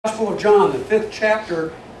Gospel of John, the 5th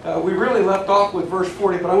chapter. We really left off with verse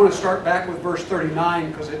 40, but I want to start back with verse 39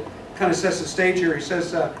 because it kind of sets the stage here. He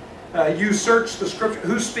says, you search the scripture.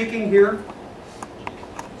 Who's speaking here?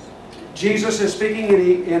 Jesus is speaking,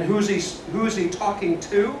 and who is he talking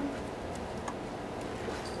to?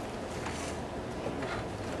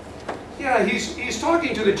 Yeah, he's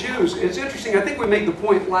talking to the Jews. It's interesting. I think we made the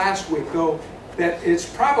point last week, though, that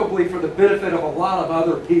it's probably for the benefit of a lot of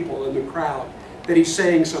other people in the crowd that he's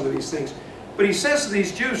saying some of these things. But he says to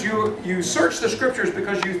these Jews, you search the scriptures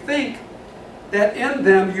because you think that in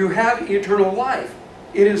them you have eternal life.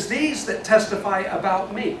 It is these that testify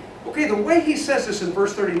about me. Okay, the way he says this in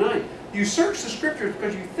verse 39, you search the scriptures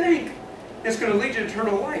because you think it's going to lead you to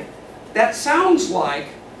eternal life. That sounds like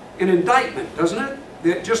an indictment, doesn't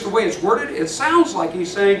it? Just the way it's worded, it sounds like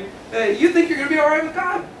he's saying, you think you're going to be all right with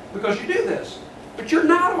God because you do this. But you're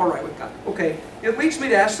not all right with God. Okay, it leads me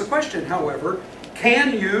to ask the question, however,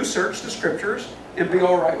 can you search the scriptures and be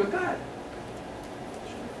all right with God?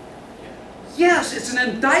 Yes, it's an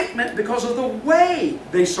indictment because of the way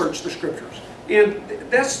they search the scriptures. And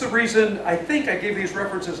that's the reason, I think I gave these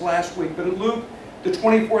references last week, but in Luke, the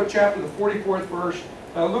 24th chapter, the 44th verse,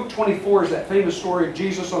 Luke 24 is that famous story of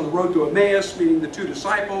Jesus on the road to Emmaus, meeting the two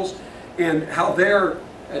disciples, and how they're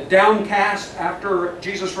downcast after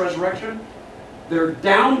Jesus' resurrection. They're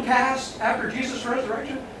downcast after Jesus'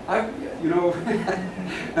 resurrection.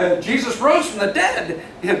 Jesus rose from the dead,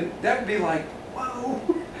 and that would be like, whoa,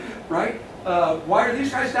 right? Why are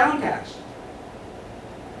these guys downcast?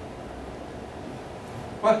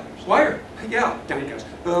 What? Downcast.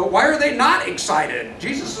 Why are they not excited?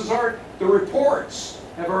 The reports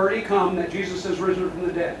have already come that Jesus has risen from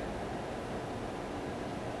the dead.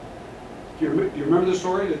 Do you remember the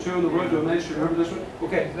story? The two on the road to Emmaus? You remember this one?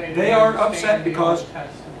 Okay. They are upset because...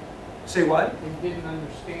 Say what? They didn't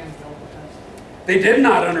understand the Old Testament. They did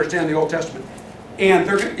not understand the Old Testament. And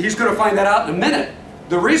he's going to find that out in a minute.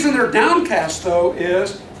 The reason they're downcast, though,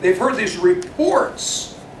 is they've heard these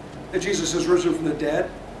reports that Jesus has risen from the dead,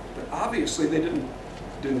 but obviously they didn't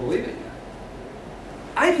believe it yet.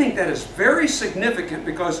 I think that is very significant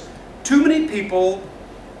because too many people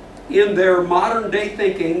in their modern day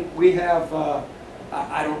thinking, we have,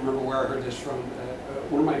 I don't remember where I heard this from,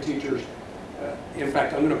 one of my teachers, in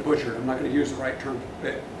fact, I'm going to butcher it, I'm not going to use the right term,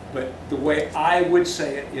 but the way I would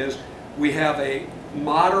say it is, we have a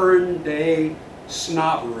modern day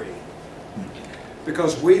snobbery.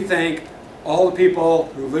 Because we think all the people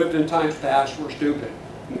who lived in times past were stupid.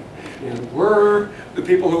 And we're the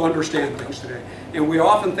people who understand things today. And we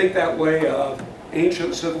often think that way of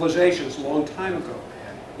ancient civilizations a long time ago.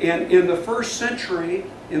 And in the first century,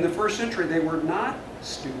 they were not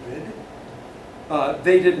stupid.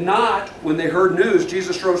 They did not, when they heard news,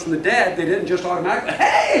 Jesus rose from the dead, they didn't just automatically,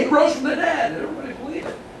 hey, he rose from the dead, and everybody believed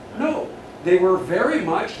it. No, they were very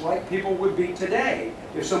much like people would be today.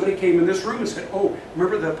 If somebody came in this room and said, oh,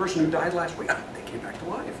 remember the person who died last week? Oh, they came back to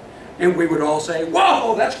life. And we would all say,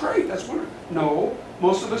 whoa, that's great, that's wonderful. No,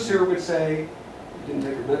 most of us here would say, you didn't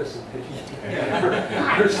take your medicine, did you?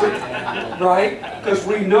 Right? Because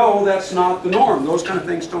we know that's not the norm. Those kind of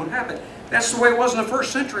things don't happen. That's the way it was in the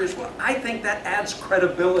first century as well. I think that adds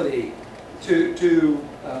credibility to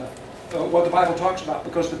what the Bible talks about,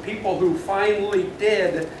 because the people who finally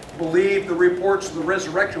did believe the reports of the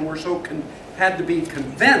resurrection had to be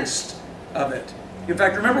convinced of it. In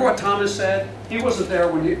fact, remember what Thomas said? He wasn't there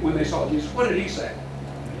when they saw Jesus. What did he say?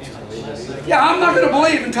 Yeah, I'm not going to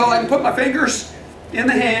believe until I can put my fingers in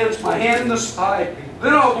the hands, my hand in the side,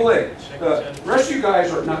 then I'll believe. The rest of you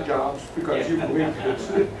guys are nut jobs because you believe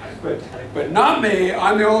this. But not me.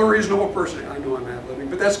 I'm the only reasonable person. I know I'm ad-libbing,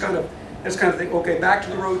 but that's kind of thing. Okay, back to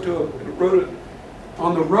the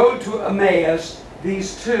on the road to Emmaus,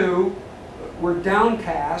 these two were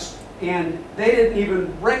downcast, and they didn't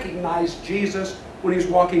even recognize Jesus when he's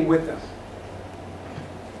walking with them.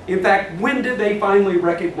 In fact, when did they finally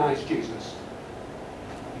recognize Jesus?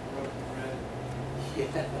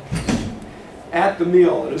 Yeah. At the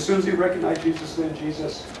meal. And as soon as he recognized Jesus, then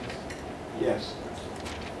Jesus, yes.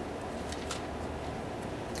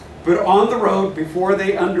 But on the road, before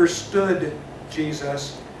they understood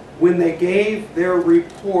Jesus, when they gave their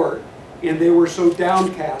report and they were so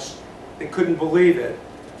downcast they couldn't believe it,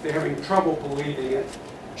 they're having trouble believing it,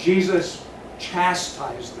 Jesus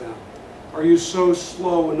chastised them. Are you so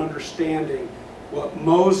slow in understanding what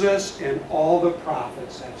Moses and all the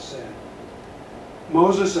prophets have said?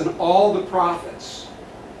 Moses and all the prophets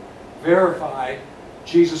verified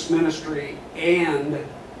Jesus' ministry and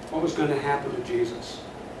what was going to happen to Jesus.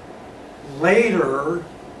 Later,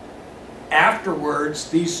 afterwards,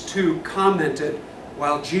 these two commented,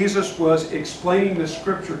 while Jesus was explaining the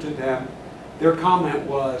scripture to them, their comment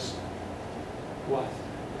was, what?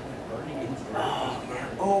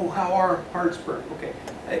 Oh, how our hearts burn. Okay.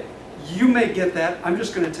 You may get that. I'm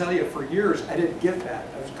just going to tell you, for years, I didn't get that.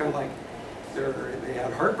 I was kind of like, they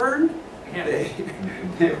had heartburn?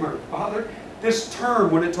 They were bothered. This term,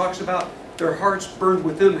 when it talks about their hearts burned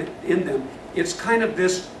within in them, it's kind of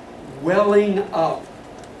this welling up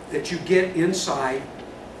that you get inside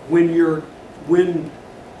when your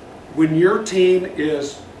team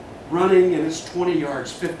is running and it's 20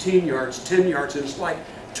 yards, 15 yards, 10 yards, and it's like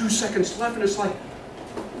 2 seconds left, and it's like,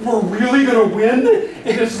 we're really going to win?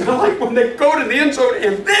 And it's not like when they go to the end zone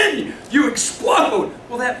and then you explode.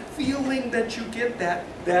 Well, that feeling that you get,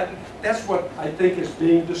 that's what I think is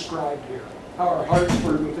being described here. How our hearts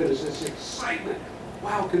burn within us, this excitement.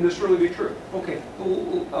 Wow, can this really be true? Okay,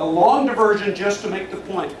 a long diversion just to make the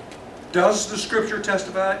point. Does the scripture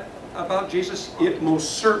testify about Jesus? It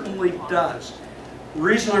most certainly does. The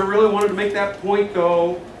reason I really wanted to make that point,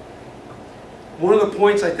 though, one of the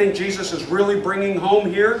points I think Jesus is really bringing home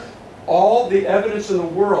here, all the evidence in the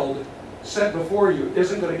world set before you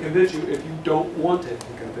isn't going to convince you if you don't want it to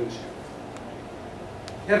convince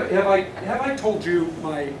you. Have I told you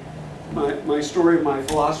my story of my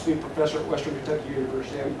philosophy professor at Western Kentucky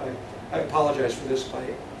University? I apologize for this if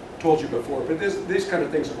I told you before, but these kind of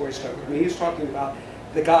things have always stuck with me. He's talking about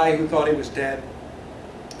the guy who thought he was dead,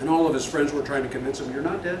 and all of his friends were trying to convince him, "You're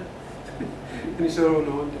not dead." And he said, "Oh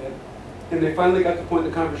no, I'm dead." And they finally got to the point in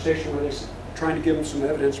the conversation where they're trying to give him some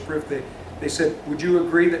evidence, proof. They said, "Would you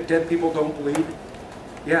agree that dead people don't bleed?"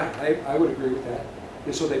 "Yeah, I would agree with that."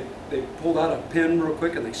 And so they pulled out a pin real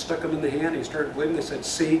quick and they stuck him in the hand. And he started bleeding. They said,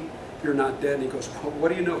 "See, you're not dead." And he goes, "Well,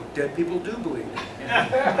 what do you know? Dead people do bleed."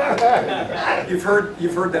 You've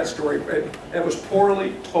heard that story. It was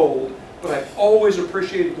poorly told, but I've always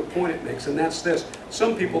appreciated the point it makes, and that's this.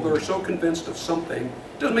 Some people that are so convinced of something,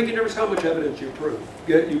 it doesn't make any difference how much evidence you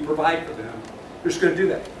provide for them. They're just going to do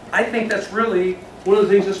that. I think that's really one of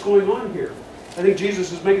the things that's going on here. I think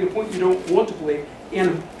Jesus is making the point you don't want to believe,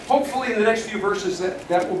 and hopefully in the next few verses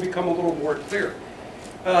that will become a little more clear.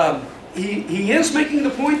 He is making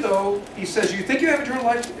the point, though. He says, you think you have eternal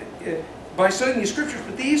life by studying these scriptures,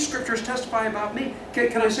 but these scriptures testify about me.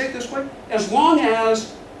 Can I say it this way? As long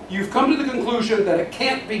as you've come to the conclusion that it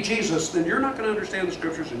can't be Jesus, then you're not going to understand the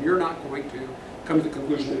scriptures, and you're not going to come to the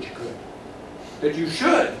conclusion that you could. That you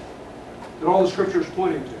should, that all the scriptures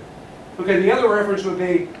pointing to. Okay, the other reference would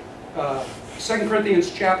be 2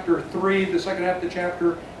 Corinthians chapter 3, the second half of the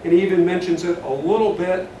chapter, and he even mentions it a little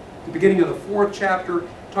bit. The beginning of the 4th chapter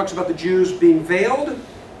talks about the Jews being veiled.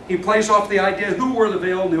 He plays off the idea, who wore the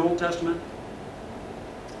veil in the Old Testament?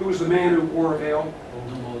 Who was the man who wore a veil?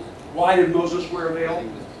 Why did Moses wear a veil?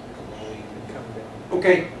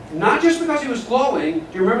 Okay, not just because he was glowing.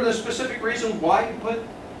 Do you remember the specific reason why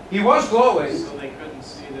he was glowing? So they couldn't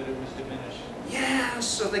see that it was diminished. Yeah,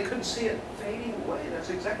 so they couldn't see it fading away. That's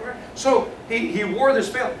exactly right. So he wore this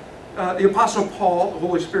veil. The Apostle Paul, the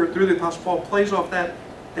Holy Spirit through the Apostle Paul, plays off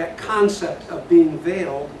that concept of being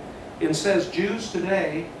veiled and says Jews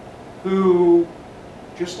today who,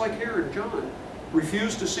 just like here in John,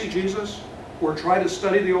 refuse to see Jesus or try to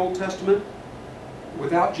study the Old Testament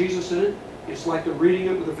without Jesus in it, it's like they're reading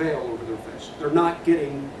it with a veil over their face. They're not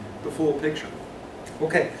getting the full picture.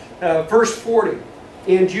 Okay, verse 40.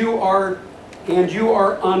 And you are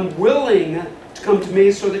unwilling to come to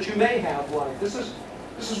me so that you may have life. This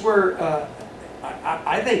is where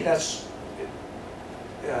I think that's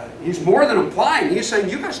he's more than implying. He's saying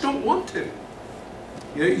you guys don't want to.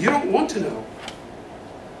 You don't want to know.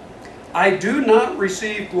 I do not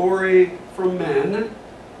receive glory from men.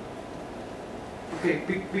 Okay,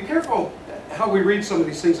 be careful how we read some of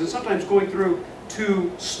these things, and sometimes going through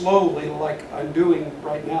too slowly, like I'm doing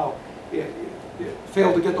right now,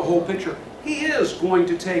 fail to get the whole picture. He is going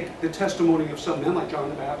to take the testimony of some men, like John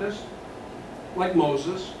the Baptist, like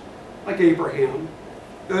Moses, like Abraham.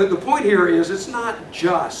 The point here is it's not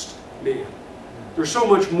just man. There's so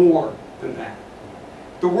much more than that.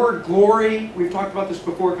 The word glory, we've talked about this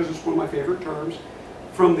before because it's one of my favorite terms.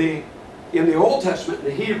 In the Old Testament, in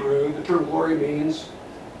the Hebrew, the term glory means,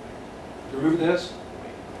 do you remember this?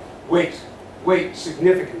 Weight,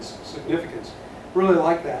 significance. Really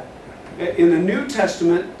like that. In the New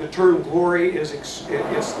Testament, the term glory is it's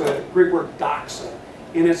the Greek word doxa,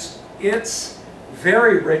 and it's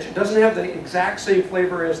very rich. It doesn't have the exact same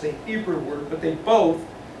flavor as the Hebrew word, but they both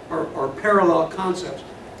are parallel concepts.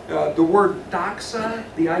 The word doxa,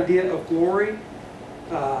 the idea of glory,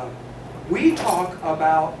 we talk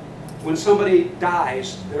about when somebody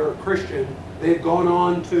dies, they're a Christian, they've gone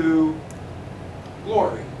on to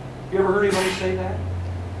glory. You ever heard anybody say that?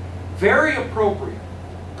 very appropriate,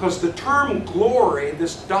 because the term glory,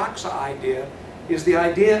 this doxa idea, is the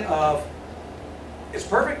idea of it's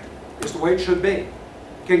perfect, it's the way it should be.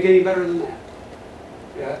 Can't get any better than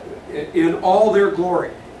that. In all their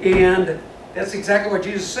glory. And that's exactly what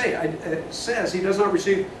Jesus says. He does not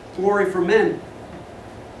receive glory from men.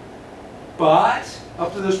 But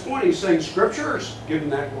up to this point, he's saying Scriptures give him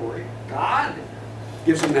that glory. God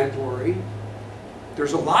gives him that glory.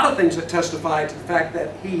 There's a lot of things that testify to the fact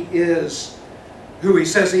that he is who he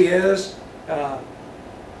says he is,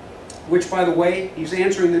 which, by the way, he's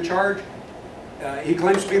answering the charge. He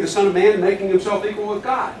claims to be the Son of Man, making himself equal with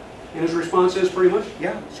God. And his response is pretty much,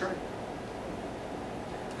 yeah, that's right.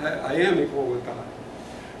 I am equal with God.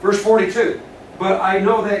 Verse 42, but I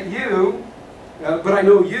know you,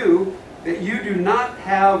 that you do not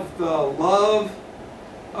have the love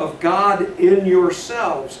of God in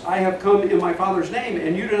yourselves. I have come in my Father's name,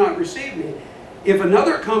 and you do not receive me. If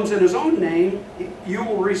another comes in his own name, you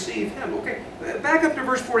will receive him. Okay, back up to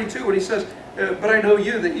verse 42 when he says, but I know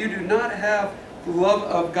you, that you do not have the love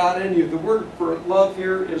of God in you. The word for love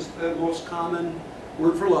here is the most common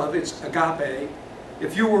word for love. It's agape.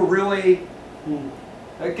 If you were really,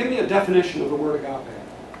 give me a definition of the word agape.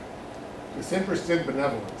 Disinterested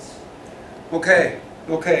benevolence. Okay.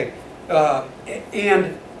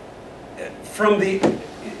 And from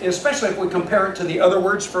especially if we compare it to the other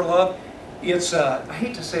words for love, it's, I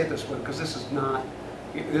hate to say it this way because this is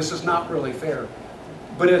not really fair.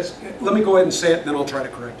 But let me go ahead and say it and then I'll try to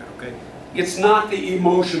correct it, okay? It's not the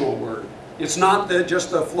emotional word. It's not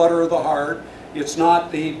just the flutter of the heart. It's not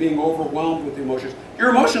the being overwhelmed with emotions.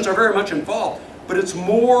 Your emotions are very much involved, but it's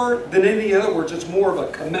more than any other words. It's more of a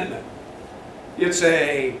commitment. It's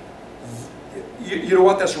you know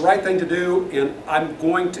what, that's the right thing to do, and I'm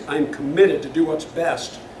committed to do what's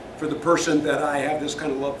best for the person that I have this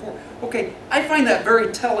kind of love for. Okay, I find that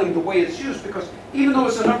very telling the way it's used, because even though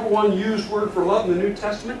it's the number one used word for love in the New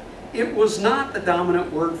Testament, it was not the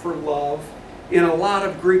dominant word for love in a lot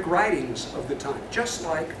of Greek writings of the time. Just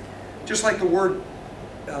like the word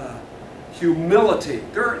humility.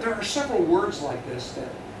 There are several words like this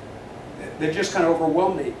that just kind of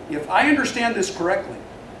overwhelm me. If I understand this correctly,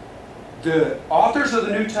 the authors of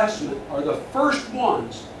the New Testament are the first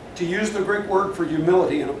ones to use the Greek word for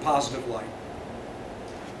humility in a positive light.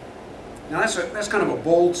 Now that's kind of a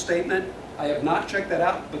bold statement. I have not checked that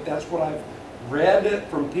out, but that's what I've read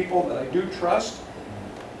from people that I do trust.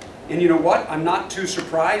 And you know what? I'm not too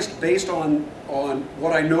surprised based on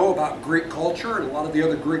what I know about Greek culture and a lot of the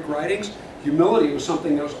other Greek writings. Humility was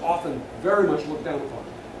something that was often very much looked down upon.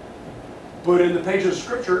 But in the pages of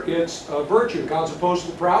Scripture, it's a virtue. God's opposed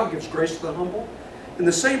to the proud, gives grace to the humble. In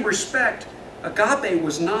the same respect, agape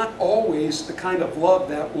was not always the kind of love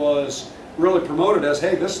that was really promoted as,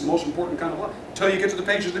 hey, this is the most important kind of love, until you get to the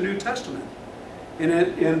pages of the New Testament. And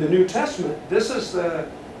in the New Testament, this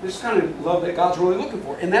kind of love that God's really looking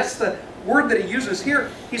for. And that's the word that he uses here.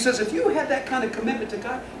 He says, if you had that kind of commitment to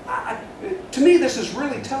God, to me this is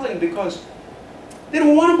really telling, because they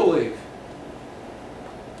don't want to believe.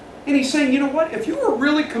 And he's saying, you know what, if you were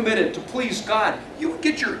really committed to please God, you would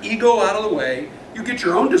get your ego out of the way, you get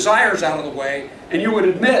your own desires out of the way, and you would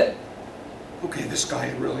admit, okay, this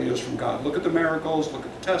guy really is from God. Look at the miracles, look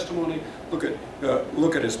at the testimony, look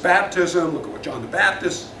at his baptism, look at what John the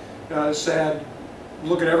Baptist said,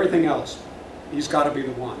 look at everything else. He's got to be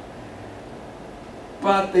the one.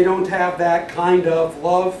 But they don't have that kind of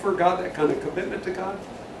love for God, that kind of commitment to God.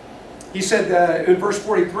 He said in verse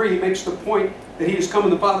 43, he makes the point that he has come in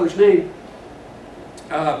the Father's name,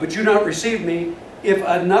 but you not receive me. If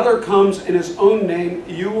another comes in his own name,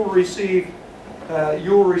 you will receive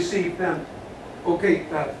them. Okay,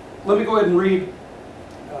 let me go ahead and read.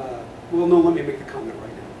 Well, no, let me make the comment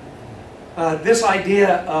right now. This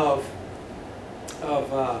idea of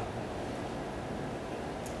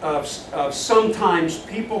sometimes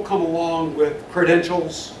people come along with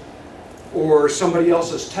credentials or somebody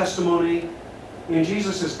else's testimony, and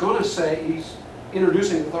Jesus is going to say, he's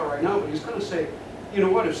introducing the thought right now, but he's going to say, you know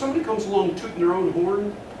what, if somebody comes along tooting their own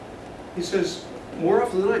horn, he says, more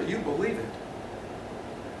often than not, you believe it.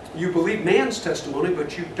 You believe man's testimony,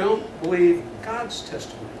 but you don't believe God's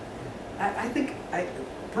testimony.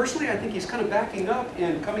 Personally, I think he's kind of backing up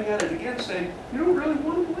and coming at it again, saying, you don't really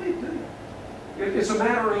want to believe, do you? It's a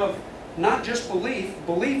matter of not just belief.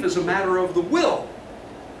 Belief is a matter of the will.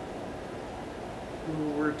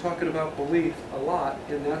 We're talking about belief a lot,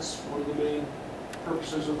 and that's one of the main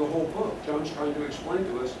purposes of the whole book. John's trying to explain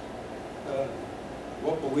to us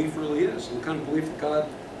what belief really is, and the kind of belief that God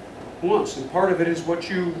wants. And part of it is what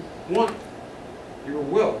you want, your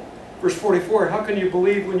will. Verse 44, how can you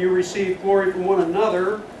believe when you receive glory from one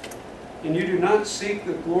another, and you do not seek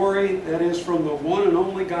the glory that is from the one and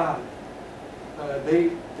only God.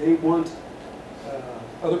 They want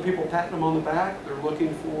other people patting them on the back. They're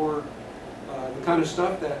looking for the kind of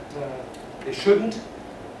stuff that they shouldn't,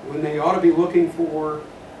 when they ought to be looking for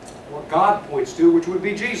what God points to, which would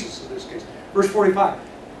be Jesus in this case. Verse 45.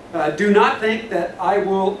 Do not think that I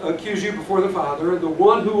will accuse you before the Father. The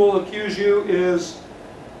one who will accuse you is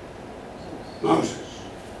Moses.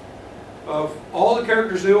 Of all the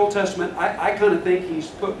characters in the Old Testament, I kind of think he's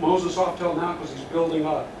put Moses off till now because he's building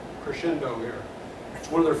up crescendo here. It's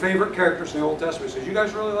one of their favorite characters in the Old Testament. He says, you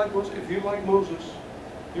guys really like Moses? If you like Moses,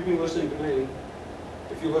 you'll be listening to me.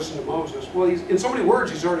 If you listen to Moses. Well, in so many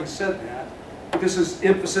words, he's already said that. But this is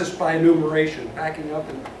emphasis by enumeration, backing up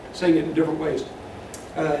and saying it in different ways.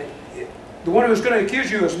 The one who's going to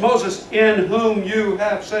accuse you is Moses, in whom you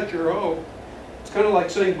have set your hope. It's kind of like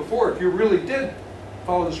saying before, if you really did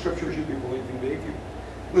follow the Scriptures, you'd be believing me. If you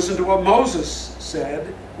listen to what Moses said,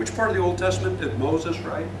 which part of the Old Testament did Moses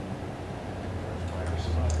write?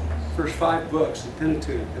 First 5 books, the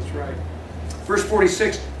Pentateuch, that's right. Verse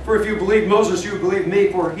 46, for if you believe Moses, you believe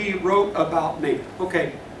me, for he wrote about me.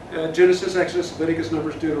 Okay, Genesis, Exodus, Leviticus,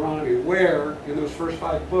 Numbers, Deuteronomy. Where, in those first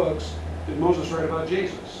 5 books, did Moses write about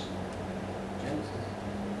Jesus? Genesis.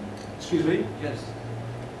 Excuse me? Genesis.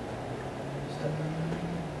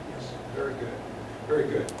 Yes, very good. Very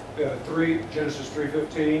good. Genesis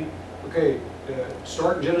 3:15. Okay,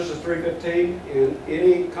 start in Genesis 3:15, and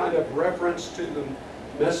any kind of reference to the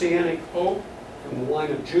Messianic hope from the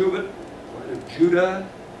line of Judah,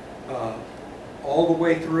 all the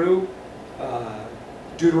way through.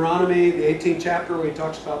 Deuteronomy, the 18th chapter, where he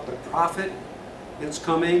talks about the prophet that's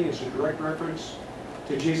coming, is a direct reference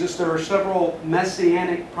to Jesus. There are several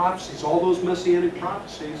Messianic prophecies. All those Messianic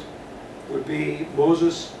prophecies would be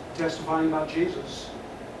Moses testifying about Jesus,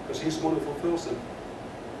 because he's the one who fulfills them.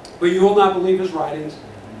 But you will not believe his writings.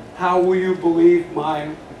 How will you believe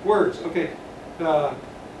my words? Okay,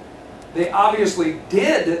 they obviously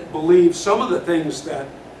did believe some of the things that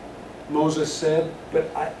Moses said,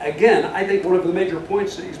 but again, I think one of the major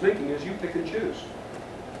points that he's making is you pick and choose.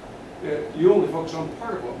 You only focus on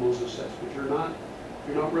part of what Moses says, but you're not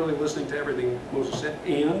really listening to everything Moses said.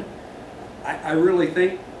 And I really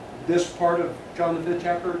think this part of John the 5th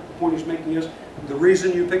chapter, the point he's making is, the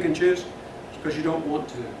reason you pick and choose is because you don't want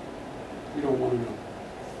to. You don't want to know.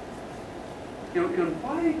 You know, and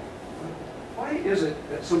why is it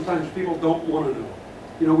that sometimes people don't want to know?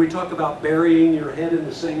 You know, we talk about burying your head in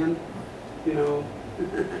the sand. You know,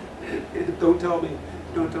 don't tell me.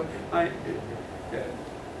 Don't tell me. I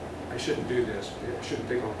shouldn't do this. I shouldn't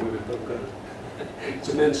pick on women, but I'm going to. It's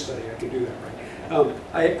a men's study. I can do that,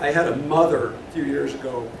 right? I had a mother a few years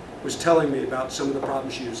ago was telling me about some of the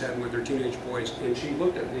problems she was having with her teenage boys, and she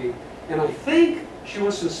looked at me, and I think she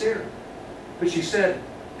was sincere, but she said,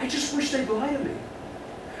 "I just wish they'd lie to me.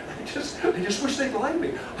 I just wish they'd lie to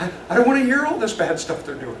me. I don't want to hear all this bad stuff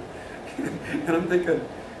they're doing." And I'm thinking,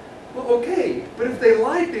 well, okay, but if they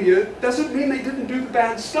lied to you, doesn't mean they didn't do the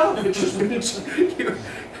bad stuff. It just means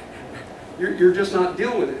you're just not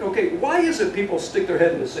dealing with it. Okay, why is it people stick their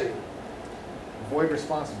head in the sand? Avoid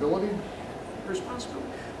responsibility? Responsibility.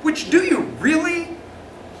 Which do you really?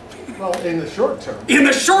 Well, in the short term. In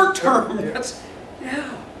the short term. Yeah. That's,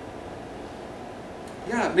 yeah.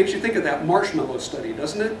 Yeah, it makes you think of that marshmallow study,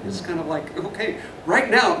 doesn't it? It's kind of like, okay, right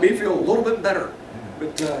now it may feel a little bit better,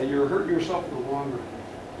 but you're hurting yourself in the long run.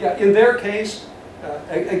 Yeah, in their case,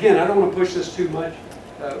 again, I don't want to push this too much.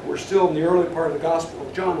 We're still in the early part of the Gospel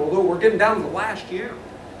of John, although we're getting down to the last year,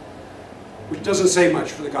 which doesn't say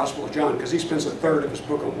much for the Gospel of John, because he spends a third of his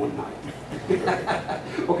book on one night.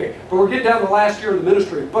 Okay, but we're getting down to the last year of the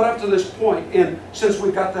ministry. But up to this point, and since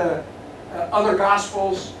we've got the other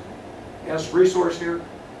Gospels as resource here,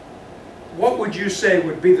 what would you say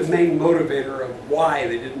would be the main motivator of why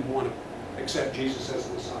they didn't want to accept Jesus as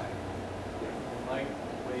the Messiah? Like the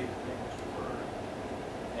way things were,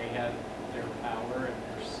 they had their power and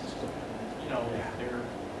their system. You know,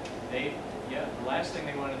 the last thing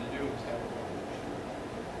they wanted to do was have a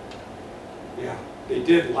revolution. Yeah, they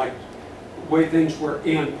did like the way things were,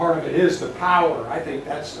 and part of it is the power. I think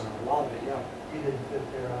that's a lot of it, yeah. He didn't fit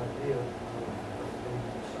their idea of being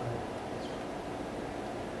Messiah.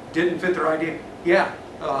 Didn't fit their idea. Yeah,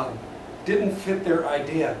 didn't fit their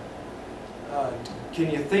idea.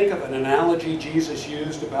 Can you think of an analogy Jesus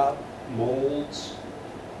used about molds?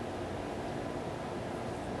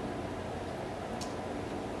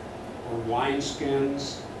 Or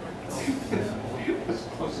wineskins? As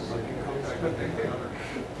close as I can come back with the other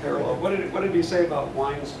parallel. What did he say about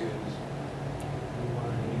wineskins?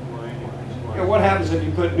 Yeah, what happens if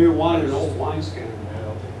you put new wine in an old wineskin?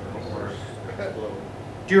 blow.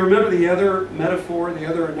 Do you remember the other metaphor, the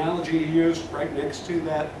other analogy he used right next to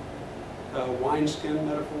that wineskin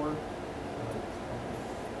metaphor?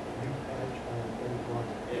 New patch on old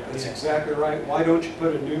garment. That's exactly right. Why don't you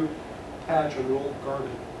put a new patch on an old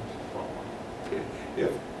garment?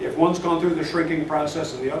 If one's gone through the shrinking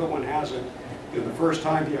process and the other one hasn't, then the first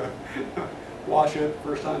time you wash it,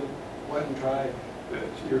 first time wet and dry,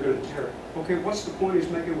 you're going to tear it. Okay, what's the point he's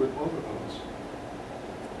making with both of those?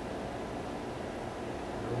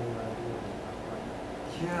 Your old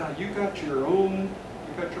idea. Yeah, you got your own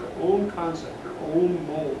concept, your own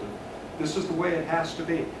mold. This is the way it has to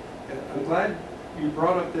be. I'm glad you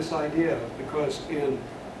brought up this idea, because in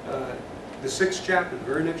the 6th chapter, the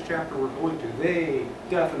very next chapter we're going to, they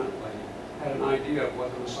definitely had an idea of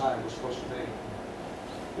what the Messiah was supposed to be.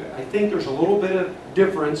 I think there's a little bit of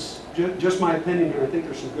difference, just my opinion here, I think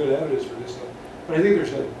there's some good evidence for this, but I think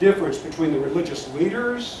there's a difference between the religious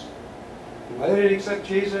leaders and why they didn't accept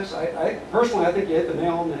Jesus. Personally, I think you hit the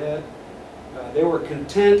nail on the head. They were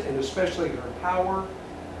content, and especially their power.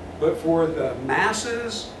 But for the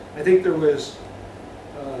masses, I think there was,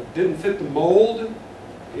 didn't fit the mold,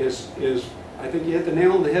 I think you hit the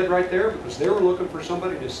nail on the head right there, because they were looking for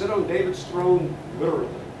somebody to sit on David's throne, literally,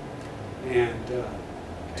 and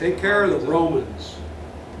take care of the Romans.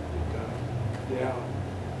 Yeah.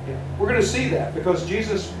 We're going to see that, because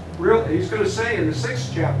Jesus, he's going to say in the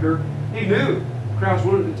 6th chapter, he knew crowds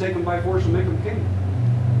wanted to take him by force and make him king.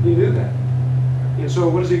 He knew that. And so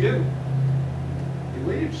what does he do? He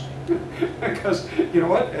leaves. Because, you know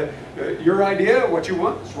what? Your idea, what you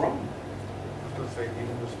want, is wrong.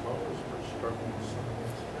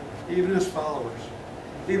 Even his followers.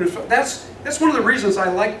 That's one of the reasons I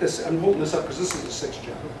like this. I'm holding this up because this is the 6th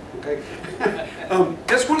chapter. Okay,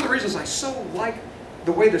 that's one of the reasons I so like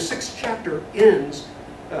the way the 6th chapter ends.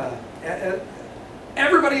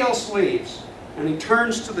 Everybody else leaves, and he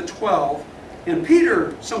turns to the 12. And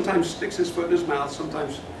Peter sometimes sticks his foot in his mouth.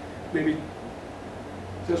 Sometimes maybe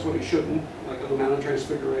says what he shouldn't, like on the Mount of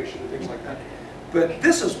Transfiguration and things like that. But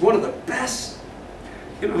this is one of the best.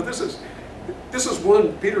 You know, this is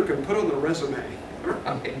one Peter can put on the resume,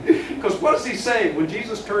 right? Because what does he say when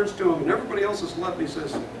Jesus turns to him and everybody else is left? He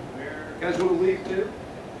says, "You guys want to leave too?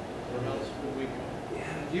 Where else would we go?"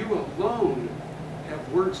 Yeah, you alone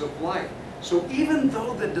have words of life." So even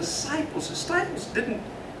though the disciples didn't,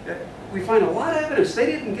 we find a lot of evidence they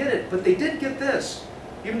didn't get it, but they did get this.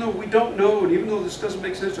 Even though we don't know, and even though this doesn't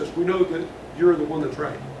make sense to us, we know that you're the one that's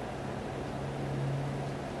right.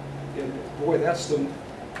 And boy, that's the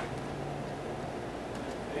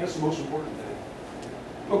most important thing.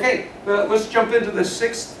 Okay, let's jump into the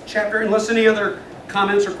 6th chapter. Unless any other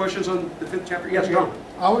comments or questions on the 5th chapter. Yes, John.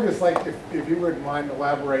 I would just like, if you wouldn't mind,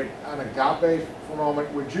 elaborate on agape for a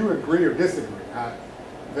moment. Would you agree or disagree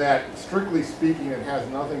that, strictly speaking, it has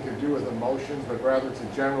nothing to do with emotions, but rather it's a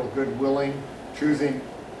general good willing, choosing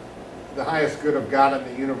the highest good of God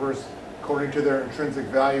in the universe according to their intrinsic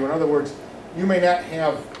value? In other words, you may not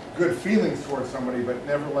have good feelings towards somebody, but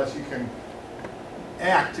nevertheless you can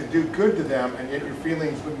act to do good to them, and yet your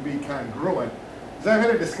feelings wouldn't be congruent. Because I've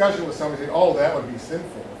had a discussion with somebody saying, "Oh, that would be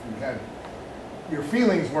sinful if you had your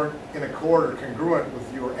feelings weren't in accord or congruent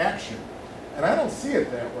with your action." And I don't see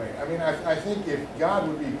it that way. I mean, I think if God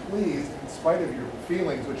would be pleased in spite of your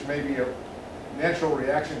feelings, which may be a natural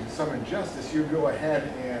reaction to some injustice, you'd go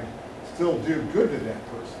ahead and still do good to that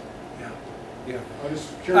person. Yeah. I'm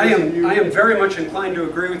just curious if you... I am very much inclined to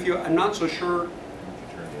agree with you. I'm not so sure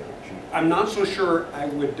I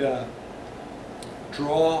would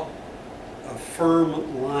draw a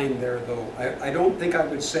firm line there, though. I don't think I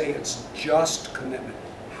would say it's just commitment.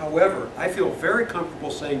 However, I feel very comfortable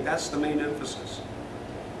saying that's the main emphasis.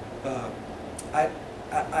 I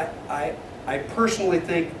personally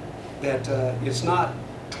think that it's not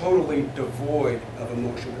totally devoid of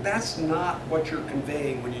emotion. But that's not what you're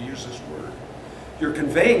conveying when you use this word. You're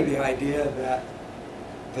conveying the idea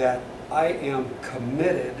that I am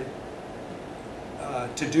committed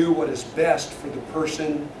to do what is best for the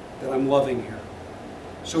person that I'm loving here.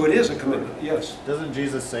 So it is a commitment, yes. Doesn't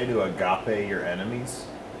Jesus say to agape your enemies?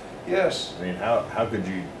 Yes. I mean, how could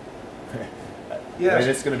you? Yes. I mean,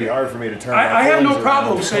 it's going to be hard for me to turn. I have no feelings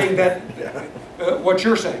problem around. saying that, what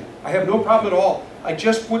you're saying. I have no problem at all. I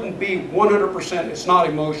just wouldn't be 100%, it's not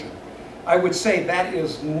emotion. I would say that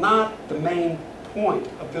is not the main point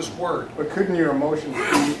of this word. But couldn't your emotions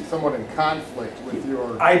be somewhat in conflict with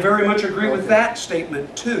your... I very much agree with Okay. that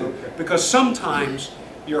statement too, Okay. because sometimes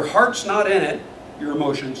your heart's not in it, your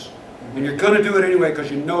emotions, and you're going to do it anyway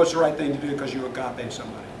because you know it's the right thing to do because you agape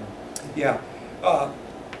somebody. Yeah.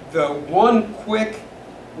 The one quick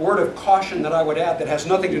word of caution that I would add that has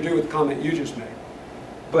nothing to do with the comment you just made.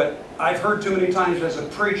 But I've heard too many times as a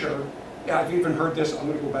preacher, I've even heard this, I'm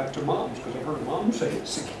going to go back to moms, because I've heard moms say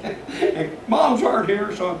this again. And moms aren't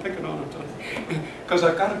here, so I'm picking on them tonight. Because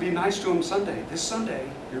I've got to be nice to them Sunday. This Sunday,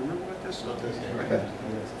 you remember what this Sunday is?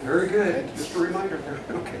 Very good. Just a reminder there.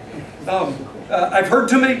 Okay. I've heard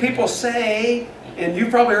too many people say, and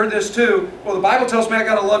you've probably heard this too, well, the Bible tells me I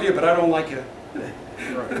got to love you, but I don't like you.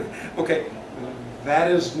 Okay.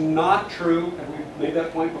 That is not true. Have we made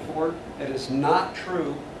that point before? It is not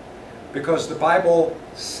true, because the Bible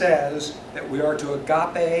says that we are to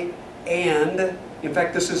agape, and in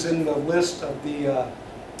fact this is in the list of the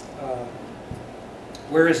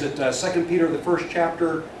where is it, 2 Peter, the first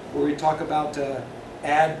chapter, where we talk about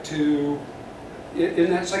add to,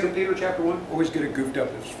 isn't that 2 Peter chapter 1? Always get it goofed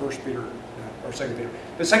up. It's 1 Peter or 2 Peter.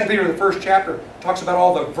 But 2 Peter, the first chapter, talks about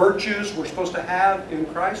all the virtues we're supposed to have in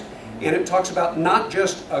Christ. And it talks about not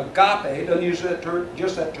just agape, it doesn't use that term,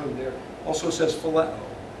 just that term there. Also says phileo.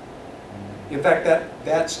 In fact,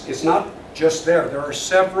 it's not just there. There are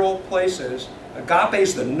several places. Agape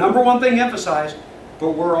is the number one thing emphasized,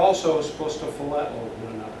 but we're also supposed to phileo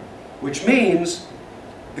one another. Which means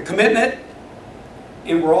the commitment,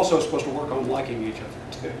 and we're also supposed to work on liking each other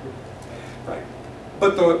too. Right.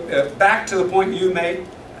 But back to the point you made,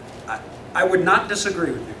 I would not disagree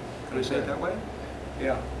with you. Can I say it that way?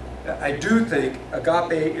 Yeah. I do think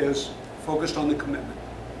agape is focused on the commitment.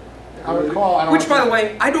 Which, by the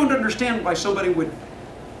way, I don't understand why somebody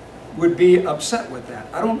would be upset with that.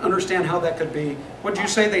 I don't understand how that could be. What did you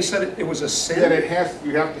say? They said it was a sin? That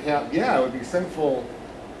you have to have, yeah, it would be sinful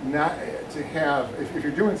not to have, if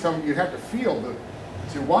you're doing something, you have to feel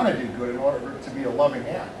to want to do good in order to be a loving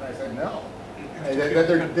act. And I said, no.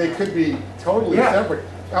 They could be totally separate.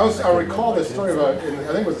 I recall this story about, I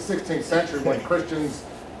think it was the 16th century, when Christians,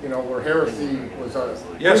 where heresy was a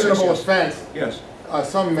reasonable offense. Yes.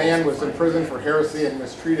 Some man was in prison for heresy and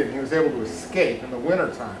mistreated, and he was able to escape in the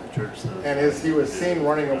wintertime. And as he was seen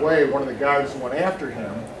running away, one of the guards went after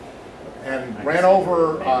him and ran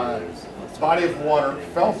over a body of water,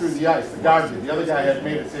 fell through the ice. The guard did. The other guy had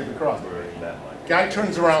made it save the cross. Guy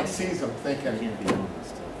turns around, sees him, thinking,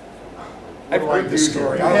 I've heard this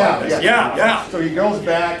story. Yeah. So he goes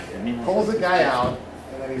back, pulls the guy out,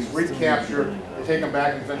 and then he's recaptured. They take him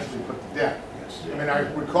back and eventually put to death. I mean, I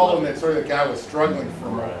recall in that story, the guy was struggling for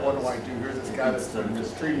a moment. What do I do? Here's this guy that's been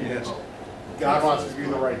mistreating him. God wants to do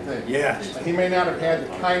the right thing. Yes. And he may not have had the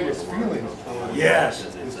kindest feelings towards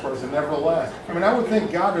this person, nevertheless. I mean, I would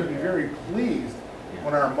think God would be very pleased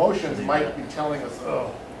when our emotions might be telling us,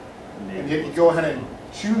 oh, and yet you go ahead and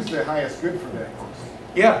choose the highest good for that person.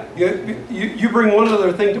 Yeah, you bring one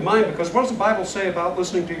other thing to mind, because what does the Bible say about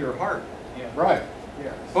listening to your heart? Yeah. Right.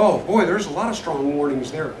 Yeah. Oh boy, there's a lot of strong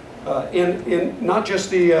warnings there. In not just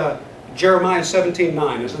the Jeremiah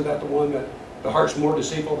 17:9, isn't that the one that the heart's more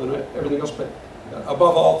deceitful than everything else, but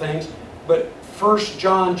above all things? But 1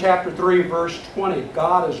 John chapter 3, verse 20,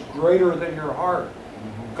 God is greater than your heart.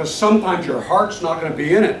 Because sometimes your heart's not going to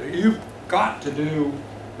be in it, but you've got to do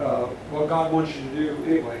what God wants you to do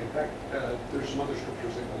anyway. In fact, there's some other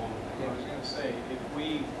scriptures that go along with that. I was going to say, if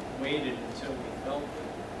we waited until we felt it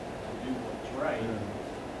to do what's right,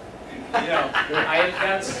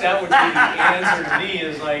 that would be the answer to me,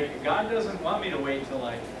 is like, God doesn't want me to wait till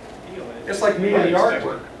I feel it. It's like me in the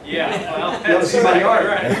artwork. Yeah, well, you want to see my yard.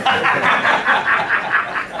 Right.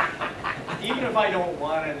 Even if I don't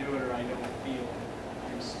want to do it or I don't feel it,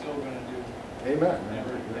 I'm still going to do Amen.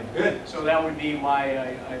 everything. Good. So that would be why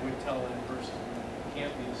I would tell that person, you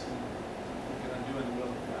can't be a sinner because I'm doing the will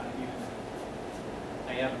of God, even if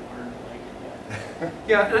I haven't learned to like it yet.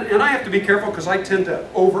 Yeah, and I have to be careful, because I tend to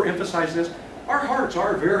overemphasize this. Our hearts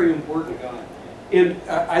are very important to God. And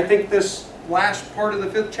I think this last part of the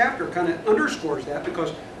 5th chapter kind of underscores that,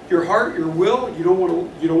 because your heart, your will, you don't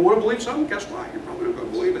want to believe something, guess what? You're probably not going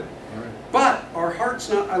to believe it. Right. But our heart's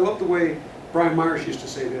not, I love the way Brian Myers used to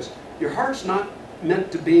say this, your heart's not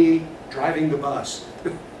meant to be driving the bus.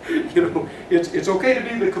 It's okay to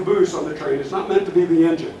be the caboose on the train. It's not meant to be the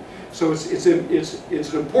engine. So it's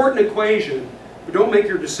an important equation, but don't make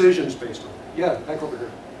your decisions based on it. Yeah, back over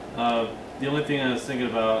here. The only thing I was thinking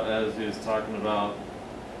about as he was talking about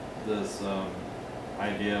this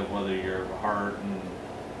idea of whether your heart and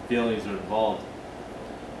feelings are involved,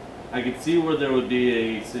 I could see where there would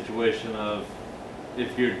be a situation of,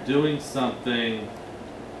 if you're doing something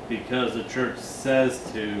because the church says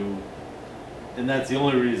to, and that's the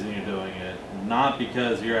only reason you're doing it, not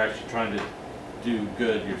because you're actually trying to do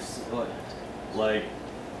good. Like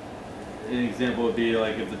an example would be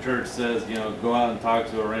like if the church says, go out and talk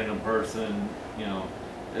to a random person,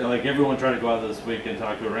 like everyone tried to go out this week and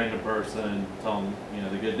talk to a random person and tell them, you know,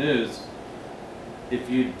 the good news. If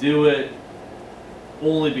you do it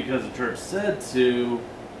only because the church said to,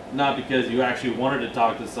 not because you actually wanted to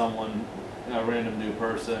talk to someone, a random new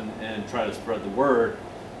person, and try to spread the word,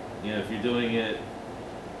 you know, if you're doing it,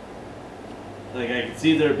 like I can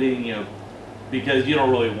see there being, you know, because you don't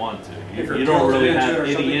really want to. You don't really have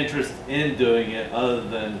any interest in doing it other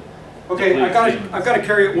than. Okay, I've got to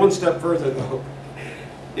carry it one step further though.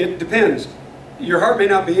 It depends. Your heart may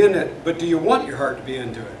not be in it, but do you want your heart to be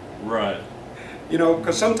into it? Right. You know,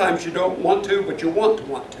 because sometimes you don't want to, but you want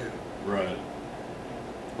to. Right.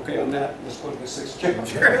 Okay, on that, let's go to the 6th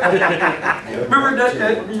chapter.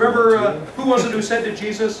 Remember who was it who said to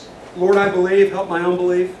Jesus, "Lord, I believe, help my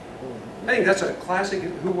unbelief"? I think that's a classic.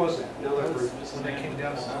 Who was that? Now that we're When they came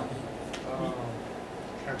down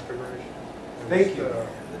Transfiguration. Thank you.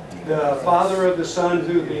 The father of the son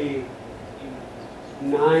who the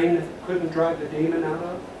 9 couldn't drive the demon out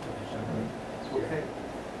of? Okay.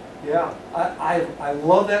 Yeah, I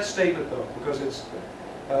love that statement though, because it's,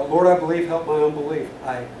 Lord, I believe, help my unbelief.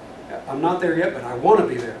 I'm not there yet, but I want to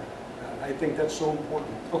be there. I think that's so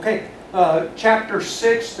important. Okay, chapter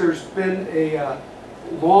 6, there's been a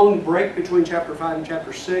long break between chapter 5 and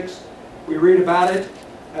chapter 6. We read about it.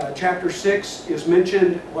 Chapter 6 is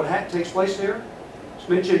mentioned, what takes place there? It's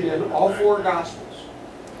mentioned in all 4 Gospels.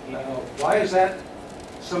 Why is that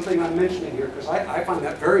something I'm mentioning here? Because I find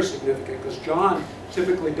that very significant, because John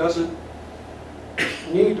typically doesn't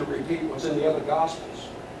need to repeat what's in the other Gospels.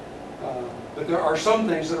 But there are some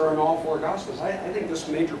things that are in all 4 Gospels. I think this is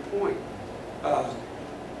a major point.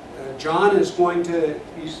 John is going to,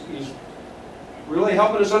 he's really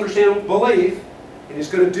helping us understand belief, and he's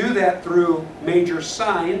going to do that through major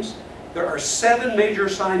signs. There are 7 major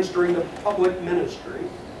signs during the public ministry.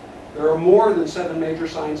 There are more than 7 major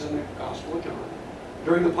signs in the Gospel of John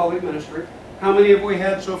during the public ministry. How many have we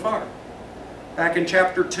had so far? Back in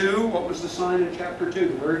chapter 2, what was the sign in chapter 2?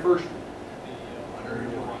 The very first one.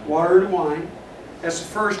 Water and wine. That's the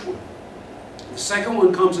first one. The second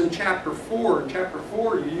one comes in chapter 4. In chapter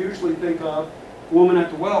 4, you usually think of woman at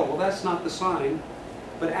the well. Well, that's not the sign.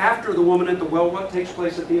 But after the woman at the well, what takes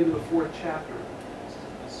place at the end of the 4th chapter?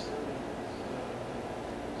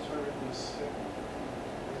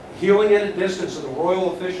 Healing at a distance of the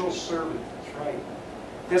royal official's servant. That's right.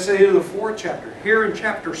 That's the end of the 4th chapter. Here in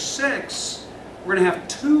chapter 6, we're going to have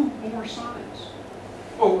 2 more signs.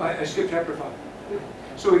 Oh, I skipped chapter 5.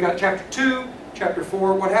 So we got chapter 2, chapter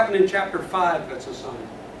 4. What happened in chapter 5 that's a sign?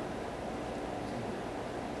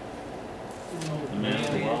 The man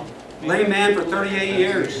at the well. Lame man for 38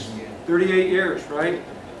 years. 38 years, right?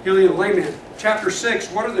 Healing of the lame man. Chapter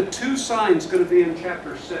 6, what are the 2 signs going to be in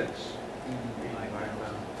chapter 6?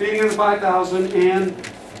 Feeding of the 5,000 and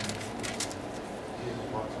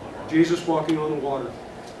Jesus walking on the water.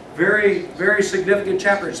 Very, very significant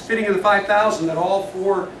chapter. It's feeding of the 5,000 that all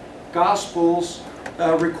 4 Gospels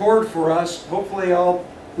record for us. Hopefully I'll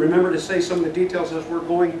remember to say some of the details as we're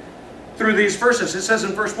going through these verses. It says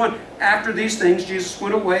in verse 1, after these things, Jesus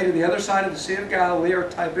went away to the other side of the Sea of Galilee, or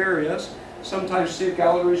Tiberias. Sometimes the Sea of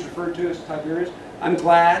Galilee is referred to as Tiberias. I'm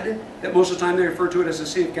glad that most of the time they refer to it as the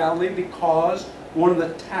Sea of Galilee, because one of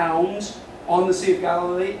the towns on the Sea of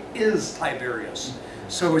Galilee is Tiberias.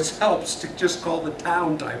 So it helps to just call the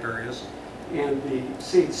town Tiberias and the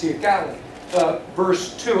Sea of Galilee.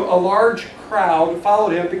 Verse 2, a large crowd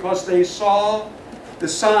followed him because they saw the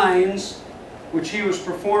signs which he was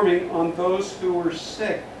performing on those who were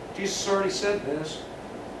sick. Jesus already said this.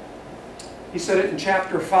 He said it in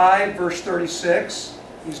chapter 5, verse 36.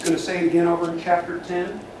 He's going to say it again over in chapter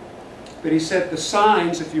 10. But he said the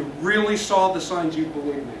signs, if you really saw the signs, you'd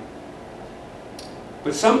believe me.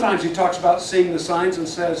 But sometimes he talks about seeing the signs and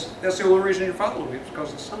says, that's the only reason you're following me, it's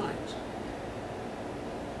because of the signs.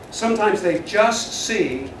 Sometimes they just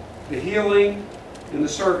see the healing in the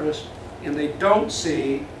service, and they don't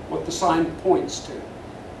see what the sign points to.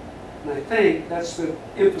 And I think that's the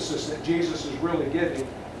emphasis that Jesus is really giving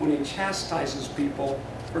when he chastises people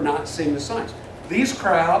for not seeing the signs. This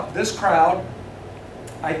crowd,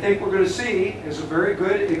 I think we're going to see, is a very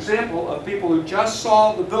good example of people who just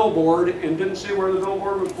saw the billboard and didn't see where the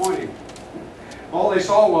billboard was pointing. All they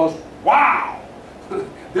saw was, wow,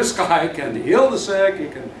 this guy can heal the sick, he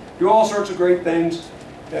can do all sorts of great things.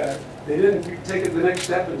 They didn't take it the next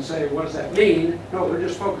step and say, what does that mean? No, they're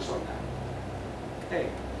just focused on that. Hey,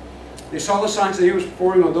 they saw the signs that he was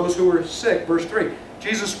performing on those who were sick. Verse 3,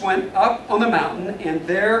 Jesus went up on the mountain, and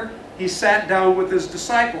there he sat down with his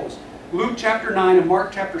disciples. Luke chapter 9 and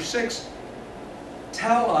Mark chapter 6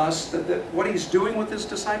 tell us that what he's doing with his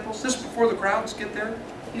disciples, this is before the crowds get there,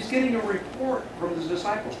 He's getting a report from his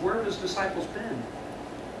disciples. Where have his disciples been?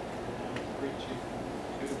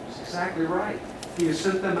 That's exactly right. He has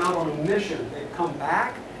sent them out on a mission. They've come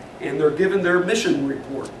back, and they're given their mission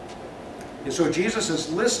report. And so Jesus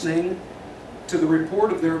is listening to the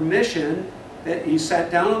report of their mission that he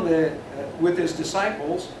sat down with his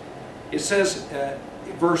disciples. It says,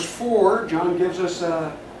 verse 4, John gives us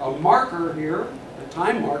a marker here, a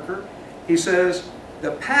time marker. He says,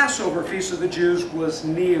 the Passover feast of the Jews was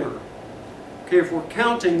near. Okay, if we're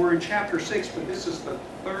counting, we're in chapter 6, but this is the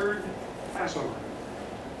third Passover.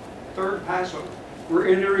 Third Passover. We're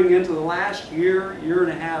entering into the last year and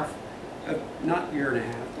a half, not year and a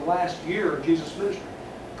half, the last year of Jesus' ministry.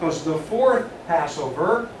 Because the fourth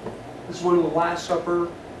Passover is one of the Last Supper,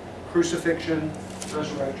 crucifixion,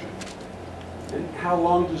 resurrection. And how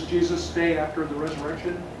long does Jesus stay after the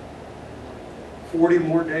resurrection? 40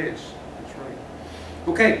 more days. That's right.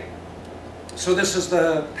 Okay, so this is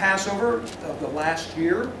the Passover of the last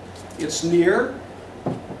year. It's near.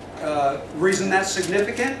 Reason that's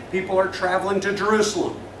significant, people are traveling to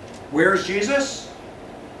Jerusalem. Where's Jesus?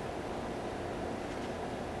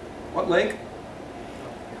 What lake?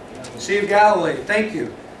 Sea of Galilee. Thank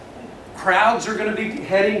you. Crowds are going to be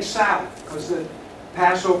heading south because the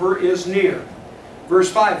Passover is near. Verse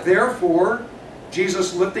 5, therefore,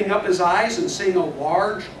 Jesus lifting up his eyes and seeing a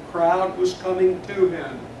large crowd was coming to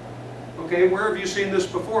him. Okay, where have you seen this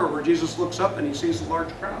before? Where Jesus looks up and he sees a large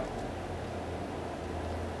crowd.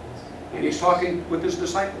 And he's talking with his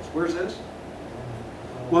disciples. Where's this?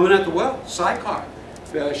 Woman at the well, Sychar.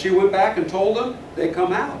 She went back and told them, they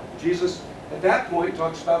come out. Jesus, at that point,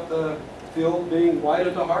 talks about the field being white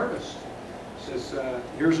at the harvest. He says,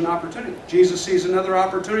 here's an opportunity. Jesus sees another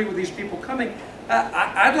opportunity with these people coming.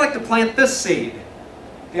 I'd like to plant this seed.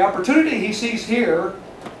 The opportunity he sees here,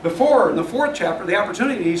 before, in the fourth chapter, the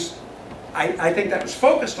opportunities I think that was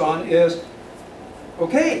focused on is,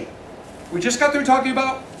 okay, we just got through talking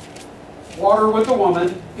about water with the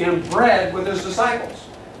woman and bread with his disciples.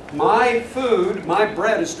 My food, my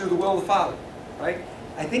bread is through the will of the Father. Right?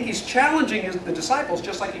 I think he's challenging the disciples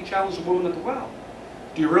just like he challenged the woman at the well.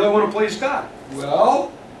 Do you really want to please God?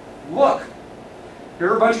 Well, look.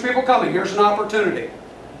 Here are a bunch of people coming. Here's an opportunity.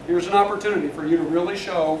 Here's an opportunity for you to really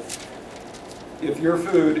show if your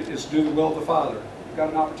food is to do the will of the Father. You've got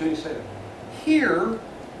an opportunity to say that. Here,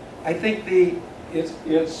 I think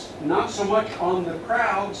it's not so much on the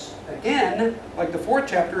crowds. Again, like the fourth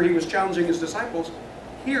chapter, he was challenging his disciples.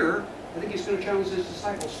 Here, I think he's going to challenge his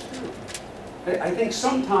disciples too. I think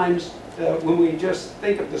sometimes when we just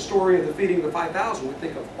think of the story of the feeding of the 5,000, we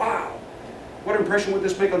think of, wow, what impression would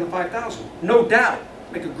this make on the 5,000? No doubt,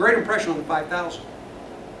 make a great impression on the 5,000.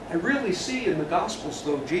 I really see in the Gospels,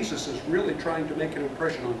 though, Jesus is really trying to make an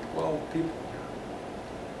impression on 12 people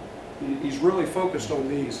here. He's really focused on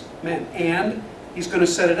these men, and he's going to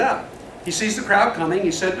set it up. He sees the crowd coming.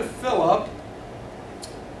 He said to Philip,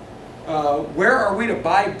 where are we to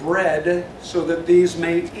buy bread so that these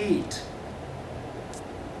may eat?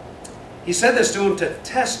 He said this to him to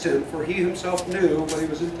test him, for he himself knew what he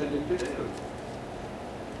was intending to do.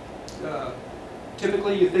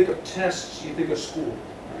 Typically, you think of tests, you think of school.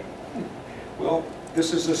 Right? Well,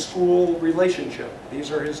 this is a school relationship.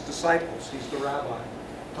 These are his disciples. He's the rabbi.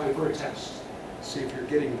 Time for a test. See if you're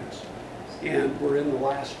getting this. And we're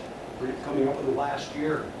coming up in the last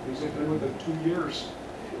year. He's been with them 2 years.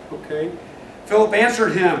 Okay? Philip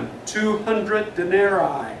answered him, 200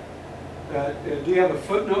 denarii. Do you have a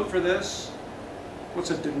footnote for this?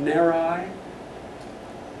 What's a denarii?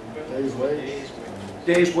 Day's wage.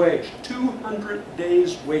 Day's wage. 200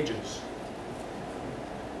 days' wages.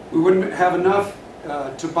 We wouldn't have enough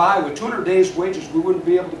to buy. With 200 days' wages, we wouldn't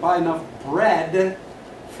be able to buy enough bread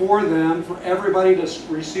for them, for everybody to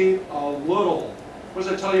receive a little. What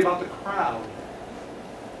does that tell you about the crowd?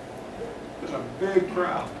 There's a big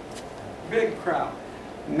crowd. Big crowd.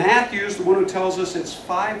 Matthew's the one who tells us it's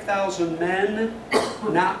 5,000 men,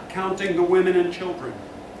 not counting the women and children.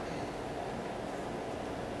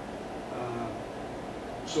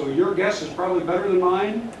 So your guess is probably better than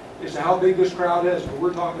mine as to how big this crowd is, but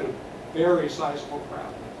we're talking a very sizable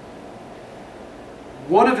crowd.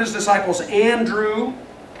 One of his disciples, Andrew,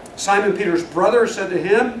 Simon Peter's brother, said to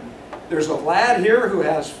him, there's a lad here who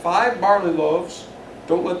has 5 barley loaves.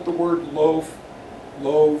 Don't let the word loaf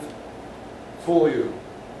fool you.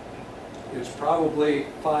 It's probably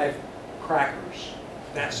 5 crackers,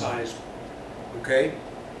 that size, okay?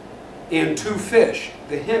 And 2 fish.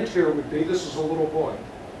 The hint here would be, this is a little boy.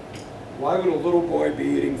 Why would a little boy be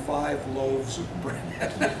eating 5 loaves of bread?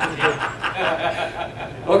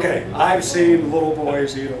 Okay, I've seen little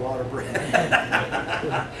boys eat a lot of bread.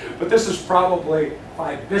 But this is probably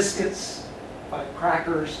 5 biscuits, 5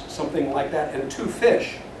 crackers, something like that, and 2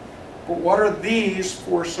 fish. But what are these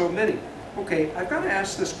for so many? Okay, I've got to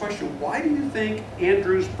ask this question. Why do you think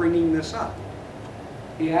Andrew's bringing this up?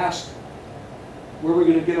 He asked, where are we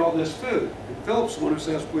going to get all this food? And Philip's the one who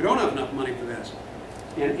says, we don't have enough money for this.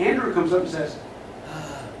 And Andrew comes up and says,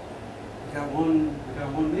 we got one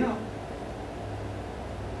meal.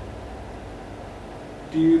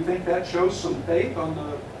 Do you think that shows some faith on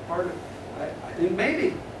the part of, I think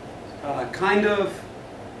maybe. I'd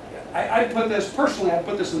put this, personally, I'd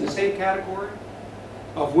put this in the same category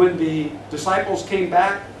of when the disciples came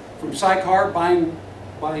back from Sychar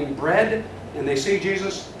buying bread, and they see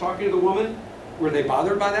Jesus talking to the woman. Were they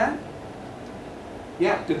bothered by that?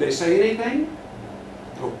 Yeah. Did they say anything?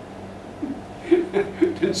 No.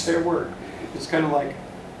 Didn't say a word. It's kind of like,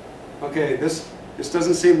 okay, this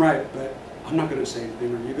doesn't seem right, but I'm not going to say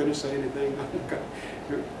anything. Are you going to say anything?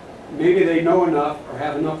 Maybe they know enough or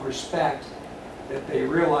have enough respect that they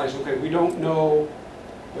realize, okay, we don't know,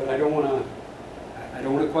 but I don't want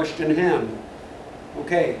to question him.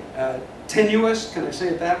 Okay, tenuous, can I say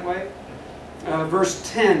it that way? Verse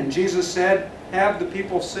 10, Jesus said, have the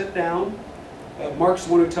people sit down. Mark's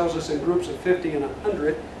the one who tells us in groups of 50 and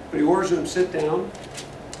 100, but he orders them to sit down.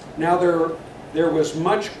 Now there was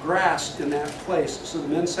much grass in that place, so the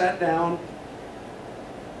men sat down,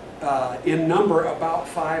 in number about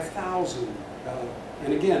 5,000.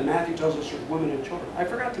 And again, Matthew tells us there's women and children. I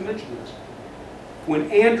forgot to mention this.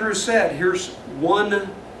 When Andrew said, here's one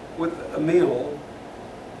with a meal,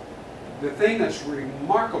 the thing that's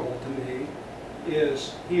remarkable to me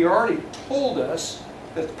is he already told us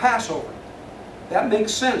that the Passover. That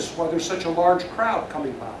makes sense why there's such a large crowd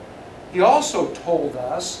coming by. He also told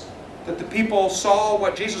us that the people saw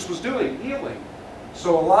what Jesus was doing, healing.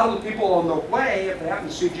 So a lot of the people on the way, if they happen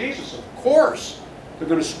to see Jesus, of course, they're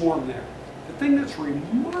going to swarm there. The thing that's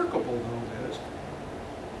remarkable, though, is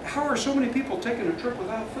how are so many people taking a trip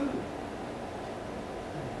without food?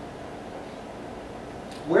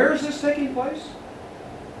 Where is this taking place?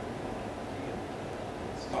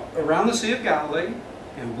 Around the Sea of Galilee.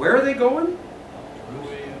 And where are they going?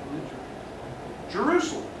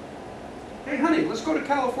 Jerusalem. Hey, honey, let's go to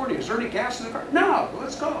California. Is there any gas in the car? No,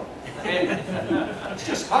 let's go. Let's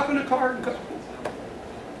just hop in a car and go.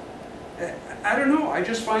 I don't know. I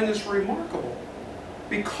just find this remarkable.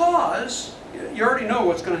 Because you already know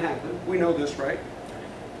what's going to happen. We know this, right?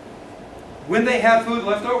 When they have food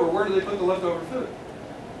left over, where do they put the leftover food?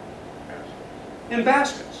 In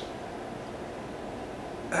baskets.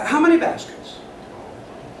 How many baskets?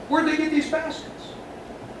 Where did they get these baskets?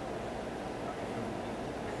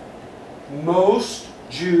 Most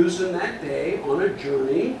Jews in that day on a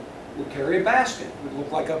journey would carry a basket. It would look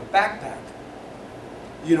like a backpack.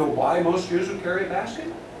 You know why most Jews would carry a basket?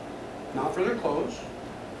 Not for their clothes.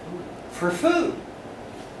 For food.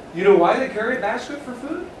 You know why they carry a basket for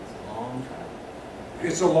food? It's a long travel.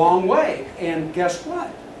 It's a long way. And guess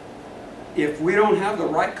what? If we don't have the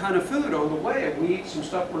right kind of food on the way, if we eat some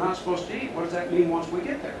stuff we're not supposed to eat, what does that mean once we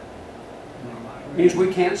get there? It means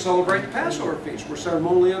we can't celebrate the Passover feast. We're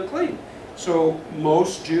ceremonially unclean. So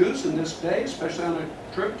most Jews in this day, especially on a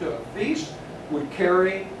trip to a feast, would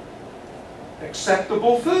carry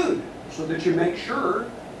acceptable food so that you make sure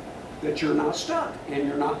that you're not stuck and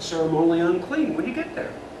you're not ceremonially unclean when you get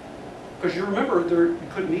there. Because you remember, you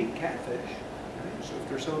couldn't eat catfish. Right? So if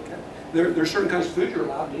they're selling catfish, there's certain kinds of food you're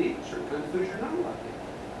allowed to eat, certain kinds of food you're not allowed to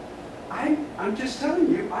eat. I'm just telling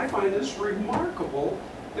you, I find this remarkable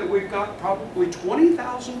that we've got probably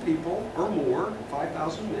 20,000 people or more,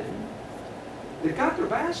 5,000 men. They've got their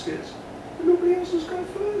baskets, but nobody else has got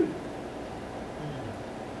food.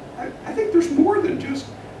 I think there's more than just...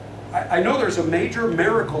 I know there's a major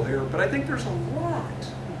miracle here, but I think there's a lot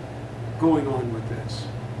going on with this.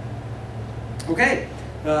 Okay,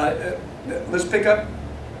 let's pick up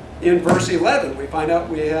in verse 11. We find out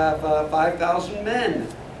we have 5,000 men.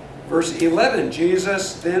 Verse 11,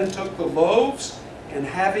 Jesus then took the loaves, and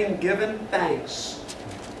having given thanks,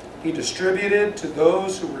 he distributed to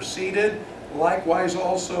those who were seated, likewise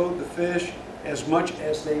also the fish, as much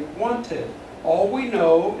as they wanted. All we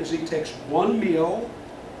know is he takes one meal,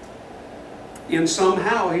 and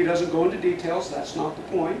somehow, he doesn't go into details, that's not the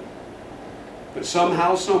point, but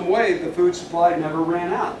somehow, some way, the food supply never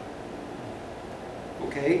ran out.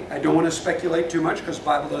 Okay, I don't want to speculate too much because the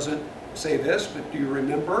Bible doesn't say this, but do you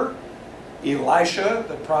remember Elisha,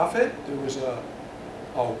 the prophet? There was a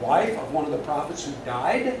wife of one of the prophets who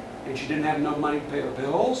died, and she didn't have enough money to pay her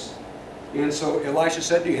bills. And so Elisha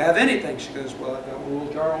said, do you have anything? She goes, well, I've got one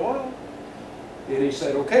little jar of oil. And he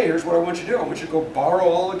said, okay, here's what I want you to do. I want you to go borrow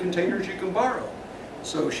all the containers you can borrow.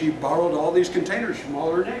 So she borrowed all these containers from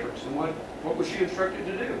all her neighbors. And what was she instructed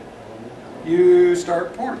to do? You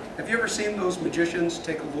start pouring. Have you ever seen those magicians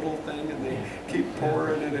take a little thing and they keep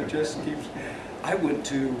pouring and it just keeps... I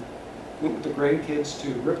went with the grandkids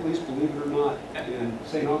to Ripley's, believe it or not, in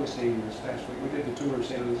St. Augustine this past week. We did the tour of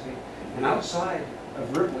St. Augustine. And outside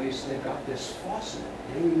of Ripley's, they've got this faucet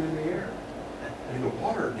hanging in the air. And the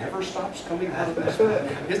water never stops coming out of this.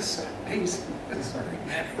 It's amazing.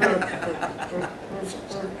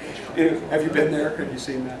 Have you been there? Have you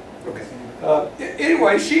seen that? Okay.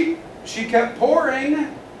 Anyway, she kept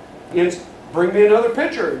pouring. And bring me another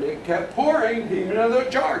pitcher. And it kept pouring. Give me another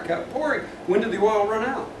jar. Kept pouring. When did the oil run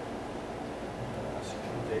out?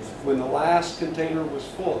 When the last container was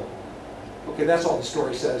full. Okay, that's all the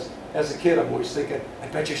story says. As a kid, I'm always thinking, I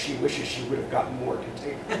bet you she wishes she would have gotten more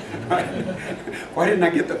containers. Right? Why didn't I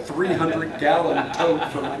get the 300-gallon tote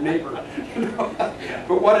from my neighbor?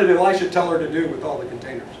 But what did Elisha tell her to do with all the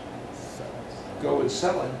containers? Go and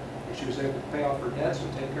sell it. And she was able to pay off her debts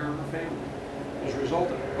and take care of her family as a result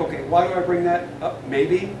of it. Okay, why do I bring that up?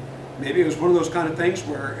 Maybe it was one of those kind of things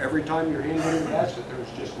where every time your hand went in the basket, there was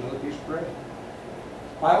just another piece of bread.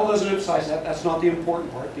 The Bible doesn't emphasize that. That's not the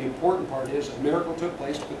important part. The important part is a miracle took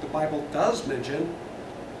place, but the Bible does mention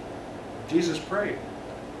Jesus prayed.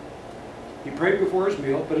 He prayed before his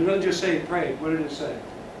meal, but it doesn't just say he prayed. What did it say?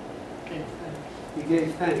 He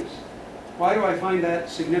gave thanks. Why do I find that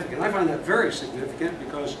significant? I find that very significant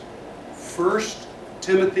because 1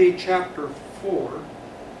 Timothy chapter 4,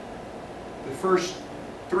 the first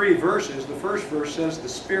 3 verses, the first verse says, the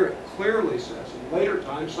Spirit clearly says, in later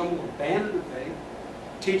times some will abandon the faith,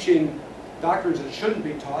 teaching doctrines that shouldn't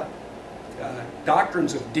be taught,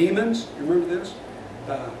 doctrines of demons. You remember this?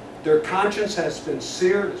 Their conscience has been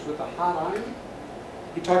seared as with a hot iron.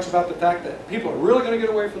 He talks about the fact that people are really going to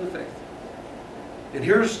get away from the faith. And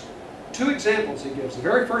here's 2 examples he gives. The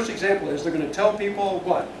very first example is they're going to tell people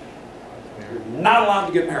what? You're not allowed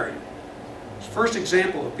to get married. It's the first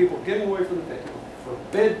example of people getting away from the faith.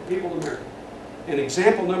 Forbid people to marry. And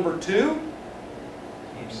example number 2,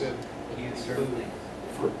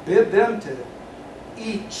 forbid them to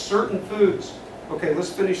eat certain foods. Okay,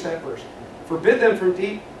 let's finish that verse. Forbid them from to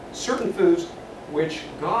eat certain foods which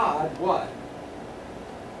God, what?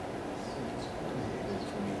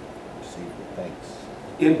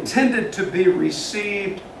 Intended to be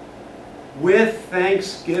received with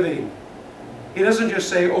thanksgiving. He doesn't just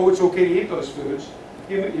say, oh, it's okay to eat those foods.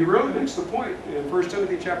 He really makes the point in 1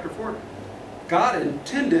 Timothy chapter 4. God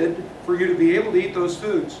intended for you to be able to eat those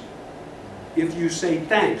foods if you say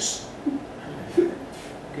thanks.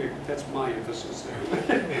 Okay, that's my emphasis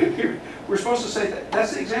there. We're supposed to say that.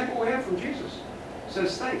 That's the example we have from Jesus. It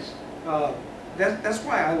says thanks. That's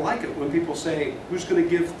why I like it when people say, who's going to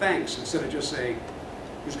give thanks, instead of just saying,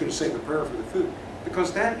 who's going to say the prayer for the food.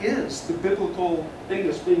 Because that is the biblical thing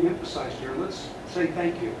that's being emphasized here. Let's say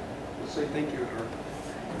thank you. Let's say thank you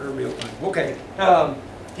at our meal time. Okay.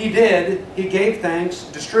 He did. He gave thanks,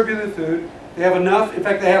 distributed the food. They have enough. In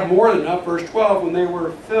fact, they have more than enough. Verse 12, when they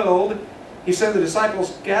were filled, he said to the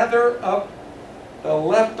disciples, gather up the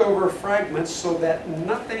leftover fragments so that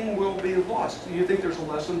nothing will be lost. Do you think there's a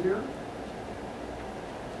lesson here?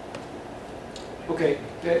 Okay,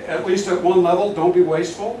 at least at one level, don't be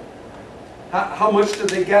wasteful. How much did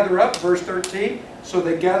they gather up? Verse 13. So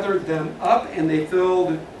they gathered them up and they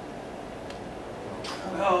filled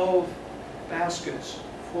 12 baskets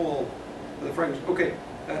full of the fragments. Okay,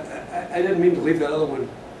 I didn't mean to leave that other one.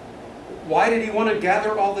 Why did he want to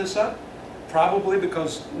gather all this up? Probably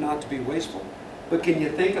because not to be wasteful. But can you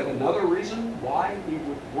think of another reason why he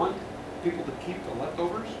would want people to keep the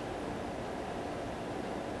leftovers?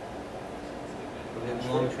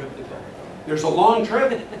 There's a long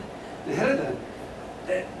trip ahead of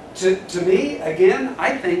them. To me, again,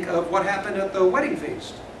 I think of what happened at the wedding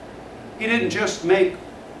feast. He didn't just make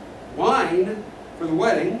wine for the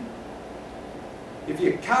wedding. If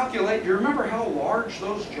you calculate, do you remember how large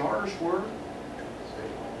those jars were?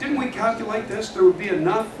 Didn't we calculate this? There would be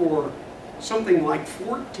enough for something like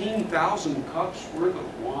 14,000 cups worth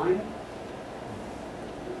of wine.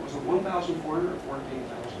 Was it 1,400 or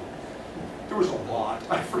 14,000? There was a lot.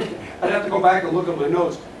 I forget. I'd have to go back and look at my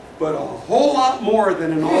notes. But a whole lot more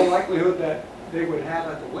than in all likelihood that they would have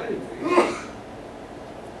at the wedding feast.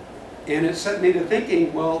 And it set me to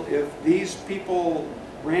thinking, well, if these people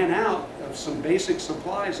ran out of some basic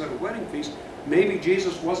supplies at a wedding feast, maybe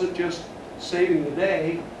Jesus wasn't just saving the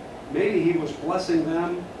day. Maybe he was blessing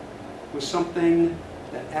them with something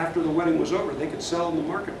that after the wedding was over, they could sell in the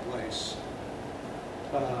marketplace.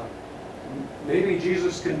 Maybe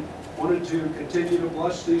Jesus can wanted to continue to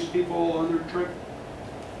bless these people on their trip.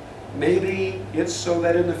 Maybe it's so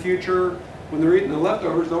that in the future, when they're eating the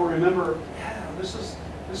leftovers, they'll remember, yeah, this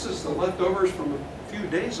is the leftovers from a few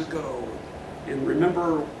days ago, and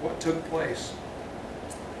remember what took place.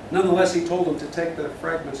 Nonetheless, he told them to take the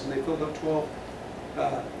fragments, and they filled up 12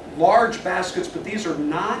 large baskets, but these are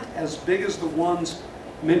not as big as the ones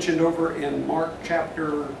mentioned over in Mark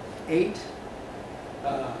chapter 8.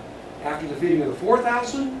 After the feeding of the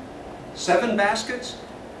 4,000, 7 baskets.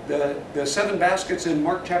 The 7 baskets in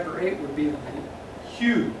Mark chapter 8 would be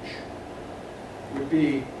huge, would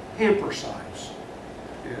be hamper size,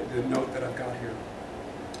 the note that I've got here.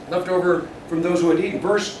 Left over from those who had eaten.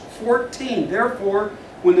 Verse 14, therefore,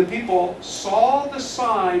 when the people saw the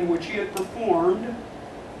sign which he had performed,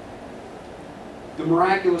 the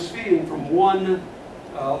miraculous feeding from one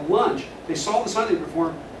lunch, they saw the sign that he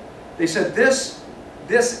performed, they said, this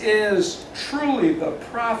is truly the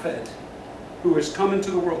prophet who has come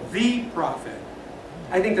into the world, the prophet.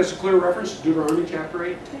 I think that's a clear reference to Deuteronomy chapter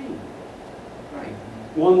 18. Right?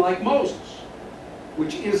 One like Moses,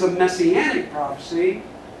 which is a messianic prophecy,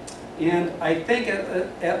 and I think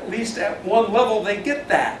at least at one level they get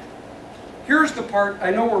that. Here's the part,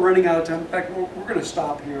 I know we're running out of time. In fact, we're going to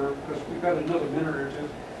stop here because we've got another minute or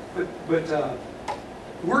two. But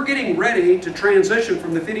we're getting ready to transition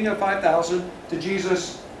from the feeding of 5,000 to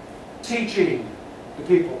Jesus teaching the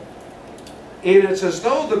people. And it's as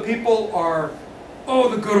though the people are,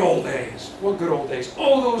 oh, the good old days. What good old days?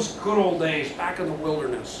 Oh, those good old days back in the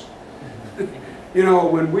wilderness. You know,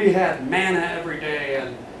 when we had manna every day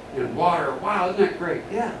and water. Wow, isn't that great?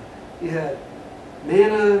 Yeah, you had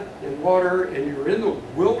manna and water, and you're in the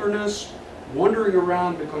wilderness wandering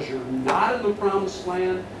around because you're not in the promised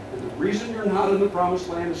land. And the reason you're not in the promised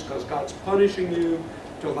land is because God's punishing you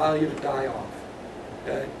to allow you to die off.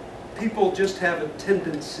 People just have a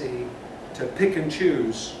tendency to pick and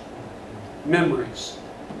choose memories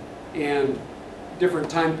and different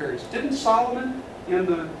time periods. Didn't Solomon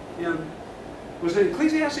was it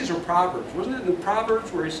Ecclesiastes or Proverbs? Wasn't it in the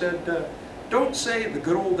Proverbs where he said, don't say the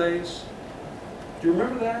good old days? Do you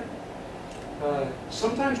remember that?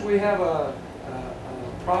 Sometimes we have a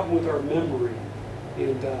problem with our memory,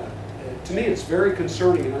 and to me it's very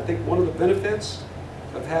concerning, and I think one of the benefits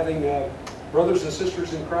of having brothers and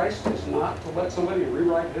sisters in Christ is not to let somebody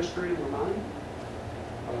rewrite history in their mind.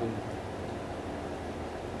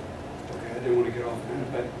 Okay, I didn't want to get off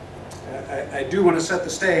that, but I do want to set the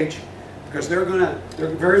stage because they're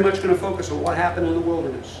very much going to focus on what happened in the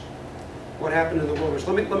wilderness. What happened in the wilderness?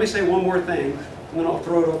 Let me say one more thing, and then I'll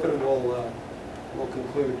throw it open and we'll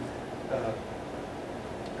conclude.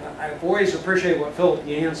 I've always appreciated what Philip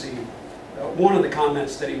Yancey, one of the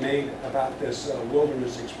comments that he made about this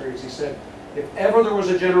wilderness experience. He said, if ever there was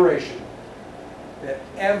a generation that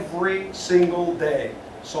every single day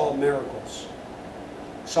saw miracles,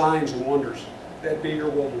 signs and wonders, that'd be your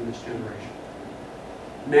wilderness generation.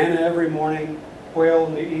 Manna every morning, quail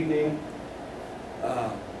in the evening,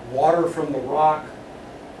 water from the rock.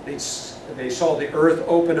 They saw the earth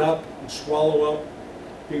open up and swallow up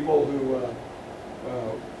people who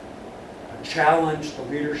challenged the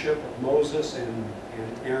leadership of Moses and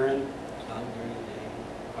Aaron. Sun during the day,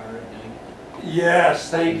 fire at night. Yes,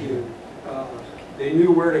 thank you. They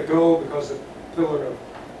knew where to go because of pillar of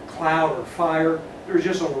cloud or fire. There was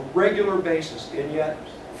just on a regular basis, and yet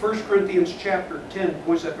 1 Corinthians chapter 10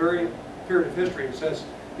 points that very period of history and says,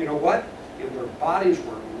 you know what? And their bodies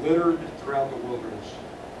were littered throughout the wilderness.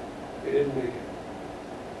 They didn't make it.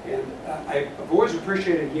 And I've always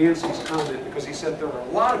appreciated Yancey's comment because he said there are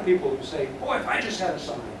a lot of people who say, boy, if I just had a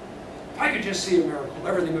sign, if I could just see a miracle,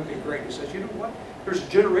 everything would be great. He says, you know what? There's a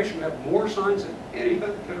generation who have more signs than any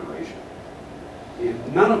other generation.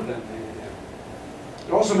 And none of them made it.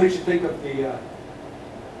 It also makes you think of the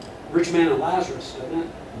rich man and Lazarus, doesn't it?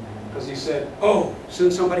 Because he said, oh,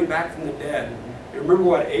 send somebody back from the dead. You remember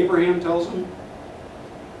what Abraham tells them?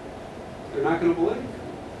 They're not going to believe,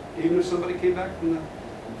 even if somebody came back from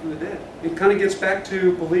the dead. It kind of gets back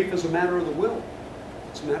to belief as a matter of the will.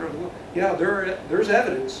 It's a matter of the will. Yeah, there's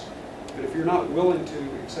evidence, but if you're not willing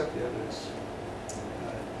to accept the evidence,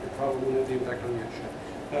 it probably won't have the impact on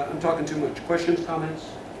you. I'm talking too much. Questions, comments?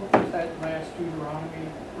 What was that last Deuteronomy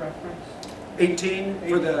reference? 18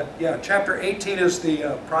 for the, yeah, chapter 18 is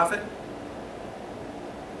the prophet,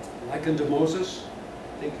 likened to Moses.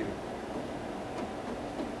 Thank you.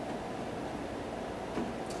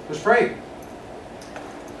 Let's pray.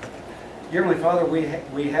 Dear Heavenly Father,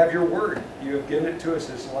 we have your word. You have given it to us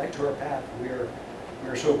as a light to our path. We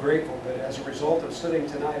are so grateful, but as a result of studying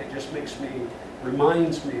tonight, it just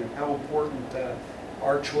reminds me of how important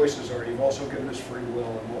our choices are. You've also given us free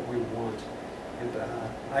will and what we want. And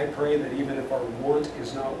I pray that even if our want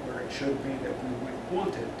is not where it should be, that we would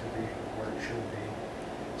want it to be where it should be,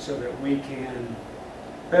 so that we can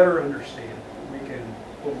better understand, that we can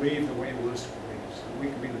believe the way you want us to believe, so that we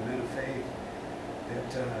can be the men of faith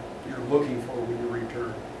that you're looking for when you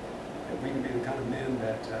return, that we can be the kind of men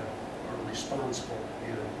that are responsible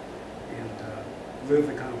and live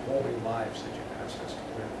the kind of holy lives that you've asked us to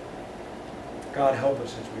live. God, help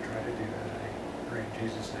us as we try to do that. I pray in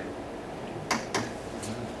Jesus' name.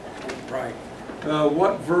 Right.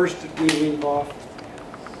 What verse did we leave off?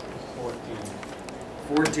 14.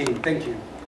 14. Thank you.